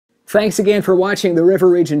Thanks again for watching the River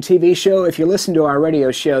Region TV show. If you listen to our radio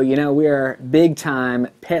show, you know we are big-time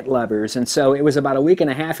pet lovers. And so it was about a week and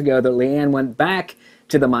a half ago that Leanne went back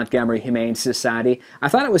to the Montgomery Humane Society. I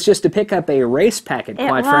thought it was just to pick up a race packet,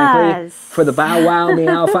 quite frankly, for the Bow Wow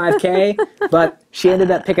Meow 5K. But she ended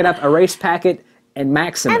up picking up a race packet and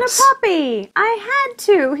Maximus. And a puppy. I had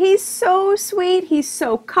to. He's so sweet. He's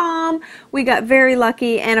so calm. We got very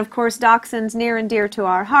lucky. And of course, dachshunds near and dear to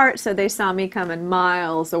our heart. So they saw me coming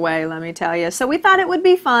miles away, let me tell you. So we thought it would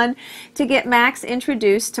be fun to get Max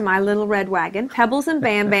introduced to my little red wagon. Pebbles and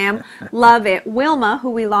Bam Bam love it. Wilma, who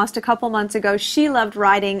we lost a couple months ago, she loved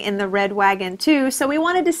riding in the red wagon too. So we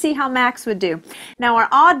wanted to see how Max would do. Now our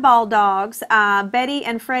oddball dogs, Betty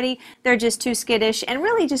and Freddie, they're just too skittish and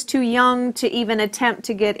really just too young to even attempt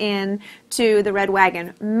to get in to the red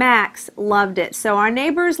wagon. Max loved it. So our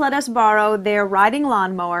neighbors let us borrow their riding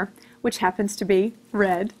lawnmower, which happens to be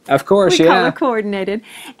red. Of course, we yeah. Color coordinated.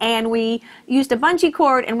 And we used a bungee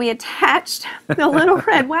cord and we attached the little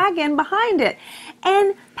red wagon behind it.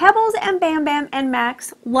 And Pebbles and Bam Bam and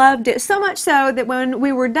Max loved it. So much so that when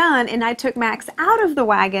we were done and I took Max out of the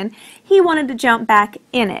wagon, he wanted to jump back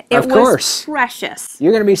in it. It was precious.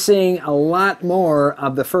 You're going to be seeing a lot more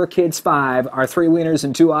of the Furkids 5, our 3 wieners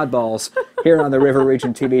and 2 oddballs, here on the River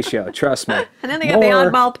Region TV show. Trust me. And then they got the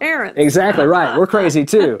oddball parents. Exactly right. We're crazy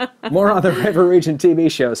too. More on the River Region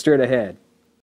TV show straight ahead.